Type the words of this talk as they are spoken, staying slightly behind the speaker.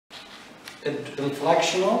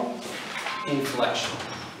inflectional.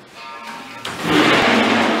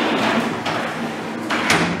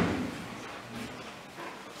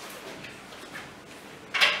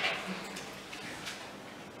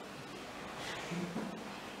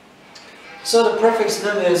 So the prefix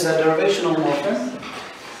nim is a derivational morpheme.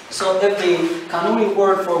 So if the Kanuri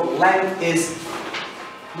word for length is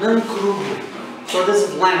nim krugu, so this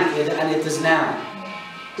is length and it is noun.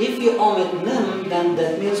 If you omit nim, then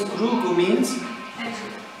that means krugu means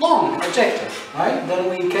long, adjective, right? Then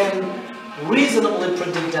we can reasonably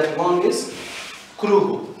predict that long is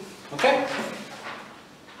krugu. Okay?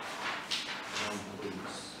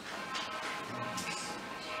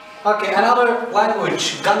 Okay, another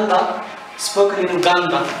language, Ganda, spoken in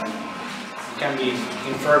Uganda, can be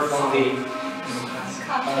inferred from the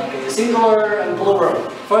singular and plural.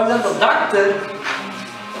 For example, doctor,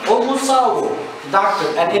 omusawo, doctor,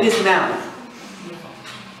 and it is noun.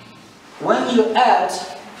 When you add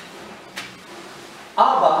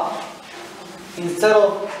aba instead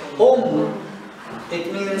of omu,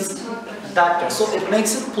 it means doctor, so it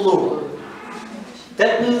makes it plural.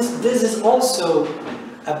 That means this is also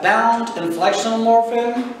a bound inflectional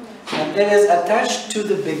morpheme, and it is attached to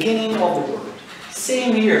the beginning of the word.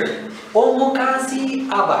 Same here. Omukazi,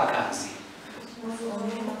 abakazi.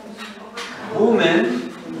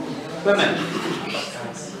 Women.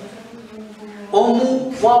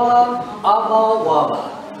 Omu wala, aba wala.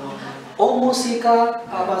 Omusika,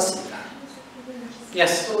 abasika.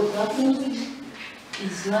 Yes? So that means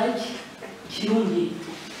it's like Kirundi.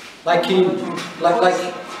 Like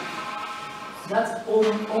that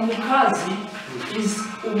omukazi is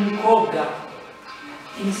umukobwa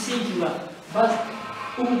in singular, but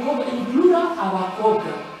umukobwa in plural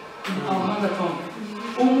abakobwa in our mother tongue.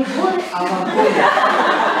 Umugore abakobwa.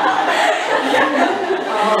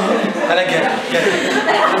 And again.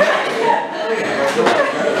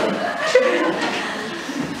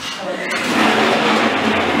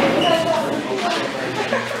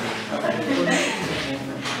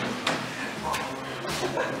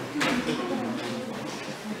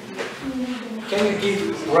 Can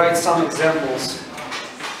you write some examples?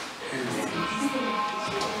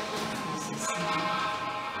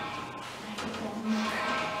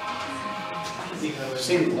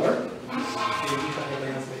 Singular.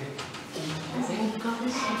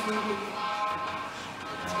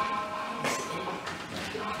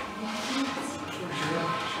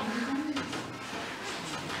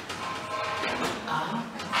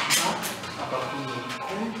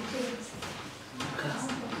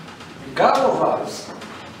 Ga or vowels?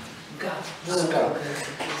 Ga. This is ga.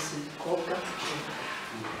 Okay.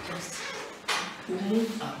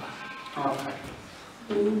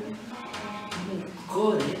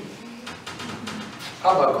 Gore.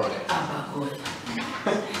 Abagore. Abagore.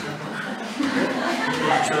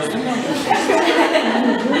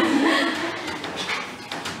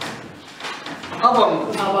 Abam.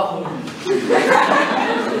 Abahum.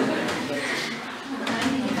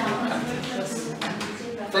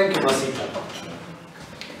 Thank you, Masita.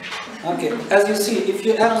 Okay, as you see, if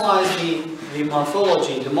you analyze the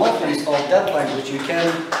morphology, the morphemes of that language, you can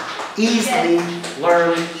easily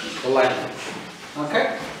learn the language.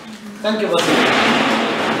 Okay? Thank you, Masita.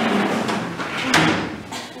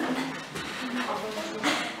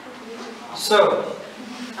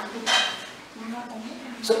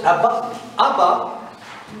 So Abba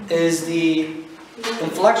is the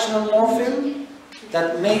inflectional morpheme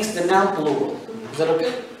that makes the noun plural. Is that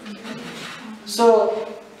okay? So,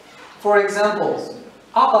 for example,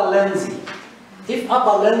 Abalenzi. If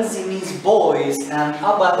Abalenzi means boys and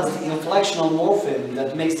Abba is the inflectional morpheme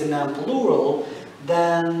that makes the noun plural,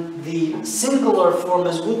 then the singular form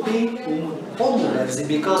would be Omulenzi,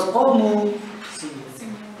 because Omu,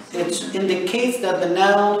 it indicates that the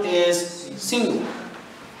noun is singular.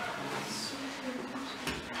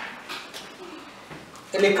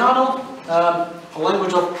 Ilocano, a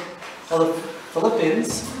language of the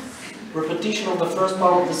Philippines, repetition of the first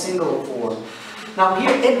part of the singular form. Now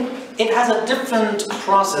here it has a different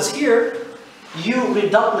process. Here you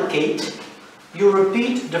reduplicate, you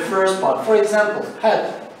repeat the first part. For example,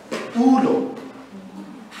 head, ulo,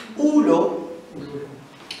 ulo,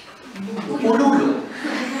 ululo,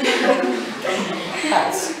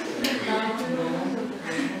 hats,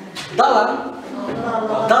 dalan,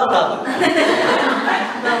 dal,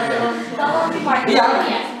 biak,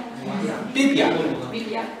 bibiak.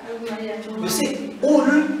 You see,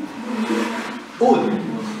 ululo,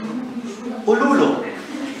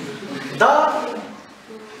 da,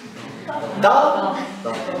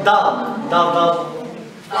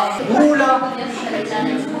 mula,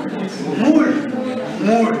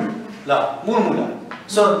 mul, La, murmura.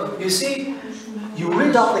 So you see, you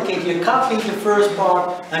reduplicate, you copy the first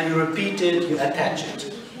part and you repeat it, you attach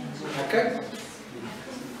it. Okay?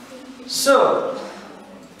 So,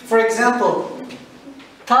 for example,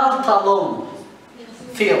 taltalon,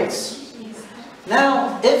 fields.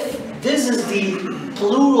 Now, if this is the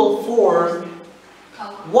plural form,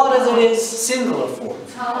 what is it is singular form?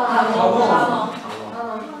 Talon.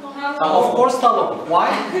 Of course, talon.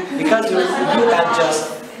 Why? Because you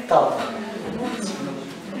adjust talon.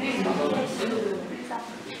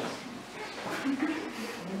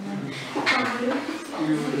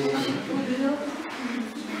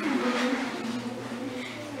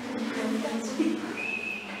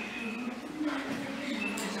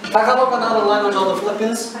 Tagalog, another language of the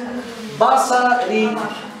Philippines. Basa, read.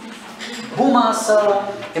 Bumasa,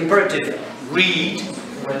 imperative. Read.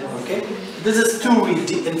 Okay. This is to read,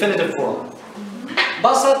 the infinitive form.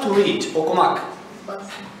 Basa, to read. Okumak.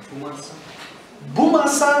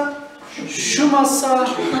 Bumasa, shumasa,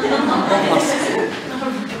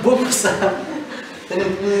 bumasa. Then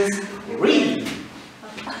it means read.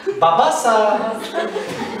 Babasa,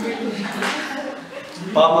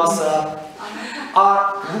 babasa.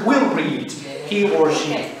 Will read, he or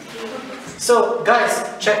she. So guys,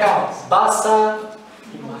 check out. Basa,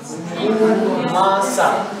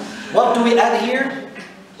 masa. What do we add here?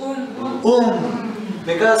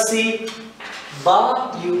 Because see,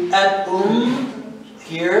 ba, you add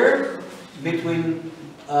here between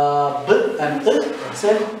b and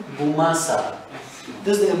said bumasa.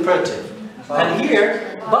 This is the imperative. And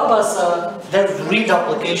here, babasa, there's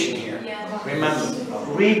reduplication here. Remember,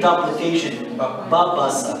 reduplication.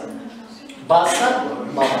 Babasa. Basa,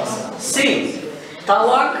 babasa. See,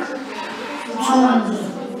 tawak,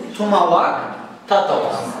 tumawak,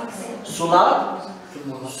 tatawak. Sulat,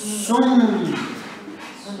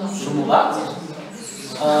 sumulat,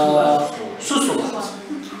 susulat.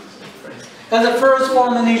 And the first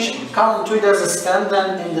form in each column treated as a stem,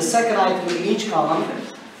 then in the second item in each column,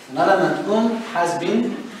 an element has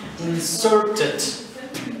been inserted.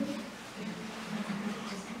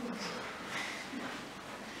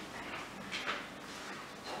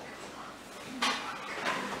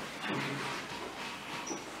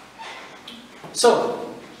 So,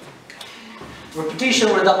 repetition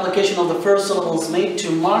or reduplication of the first syllable is made to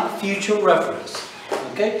mark future reference.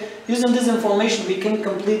 Okay? Using this information, we can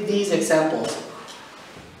complete these examples.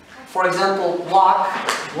 For example,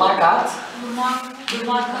 lakat,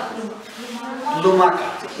 lumakat.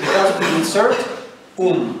 Because we insert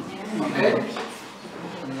okay?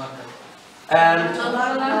 And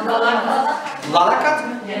lalakat?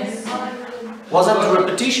 Yes. Was that a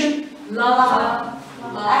repetition? Lakat.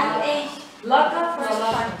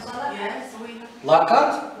 Yes. Lakat?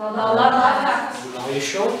 Lakat. Are you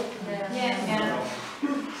sure? Yes.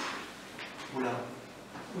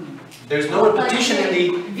 There's no repetition in the...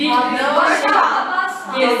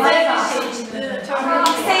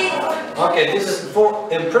 Okay, this is for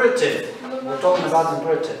imperative. We're talking about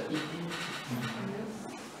imperative.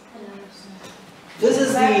 This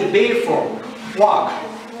is the base form. Walk.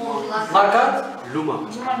 Lakat.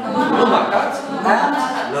 Lumakat. And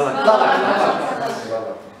lalakat.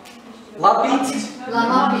 Lapit.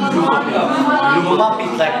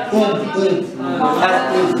 Lumapit, like as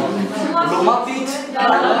Lumapit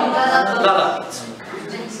and lalapit.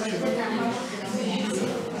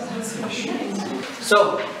 So,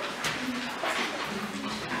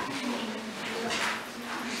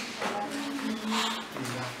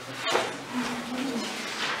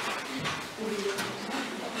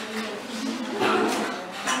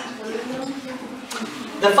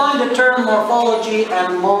 define the term morphology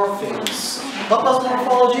and morphemes. What was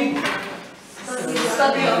morphology?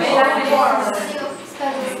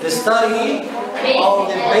 The study of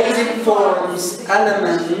the basic forms,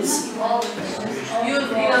 elements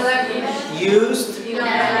used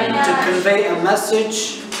to convey a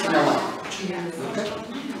message in a language. Okay.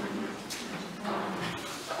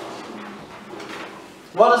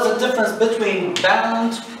 What is the difference between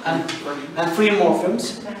bound and free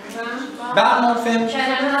morphemes? Bound morphemes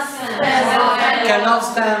cannot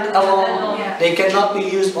stand alone. They cannot be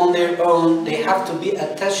used on their own. They have to be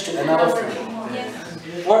attached to another frame.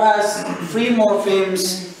 Whereas free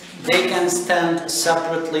morphemes, they can stand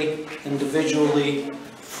separately, individually,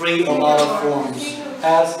 free of other forms,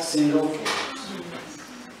 as single forms.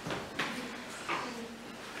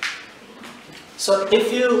 So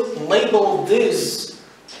if you label this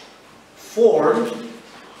form,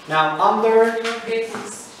 now under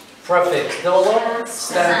prefix, they will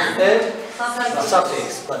stand with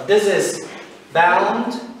suffix. But this is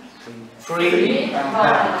bound, free, and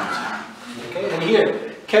bound. Okay, and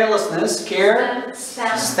here, carelessness, care,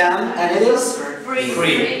 stem, and it is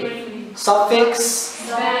free. Suffix,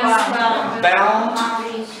 bound,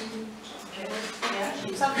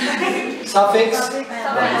 suffix,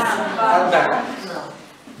 and bound.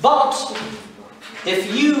 But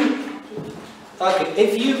if you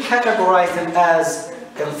categorize them as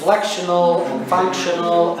inflectional and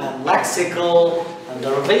functional and lexical and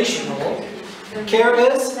derivational, care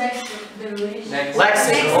is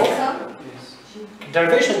lexical.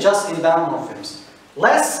 Derivation just in bound morphemes.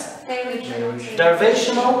 Less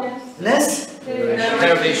derivationalness,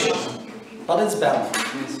 derivation. But it's bound.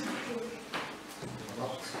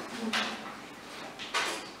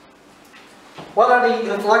 What are the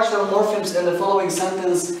inflectional morphemes in the following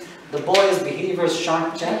sentence? The boy's behaviors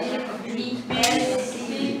shocked Jack.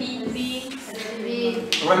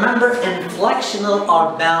 Remember, inflectional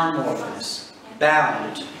are bound morphemes.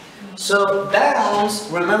 Bound. So bounds,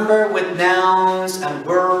 remember, with nouns and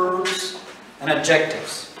verbs and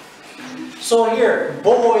adjectives. So here,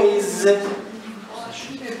 boys, this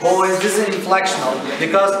is inflectional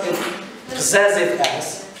because it possessive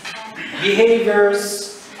s.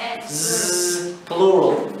 Behaviors, z,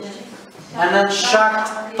 plural, and then shocked,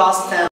 past tense.